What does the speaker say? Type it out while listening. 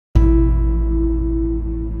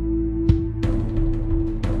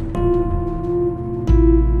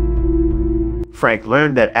Frank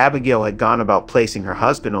learned that Abigail had gone about placing her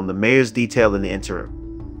husband on the mayor's detail in the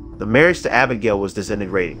interim. The marriage to Abigail was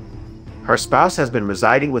disintegrating. Her spouse has been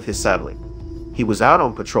residing with his sibling. He was out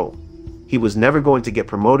on patrol. He was never going to get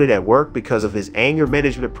promoted at work because of his anger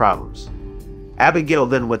management problems. Abigail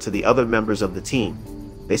then went to the other members of the team.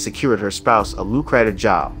 They secured her spouse a lucrative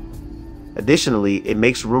job. Additionally, it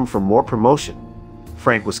makes room for more promotion.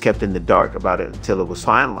 Frank was kept in the dark about it until it was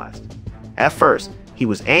finalized. At first, he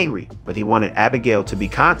was angry, but he wanted Abigail to be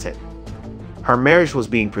content. Her marriage was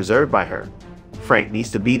being preserved by her. Frank needs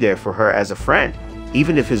to be there for her as a friend,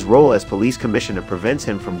 even if his role as police commissioner prevents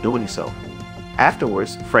him from doing so.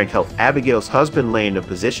 Afterwards, Frank helped Abigail's husband land a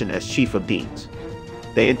position as chief of deans.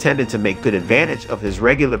 They intended to make good advantage of his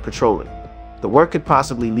regular patrolling. The work could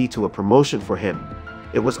possibly lead to a promotion for him.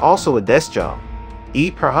 It was also a desk job.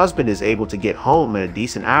 Eve, her husband, is able to get home in a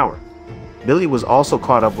decent hour. Billy was also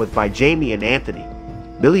caught up with by Jamie and Anthony.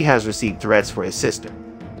 Billy has received threats for his sister.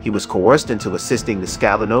 He was coerced into assisting the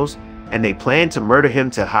Scalanos, and they planned to murder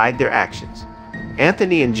him to hide their actions.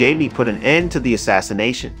 Anthony and Jamie put an end to the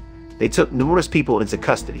assassination. They took numerous people into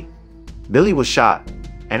custody. Billy was shot,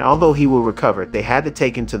 and although he will recover, they had to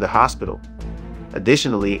take him to the hospital.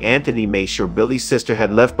 Additionally, Anthony made sure Billy's sister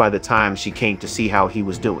had left by the time she came to see how he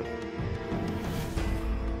was doing.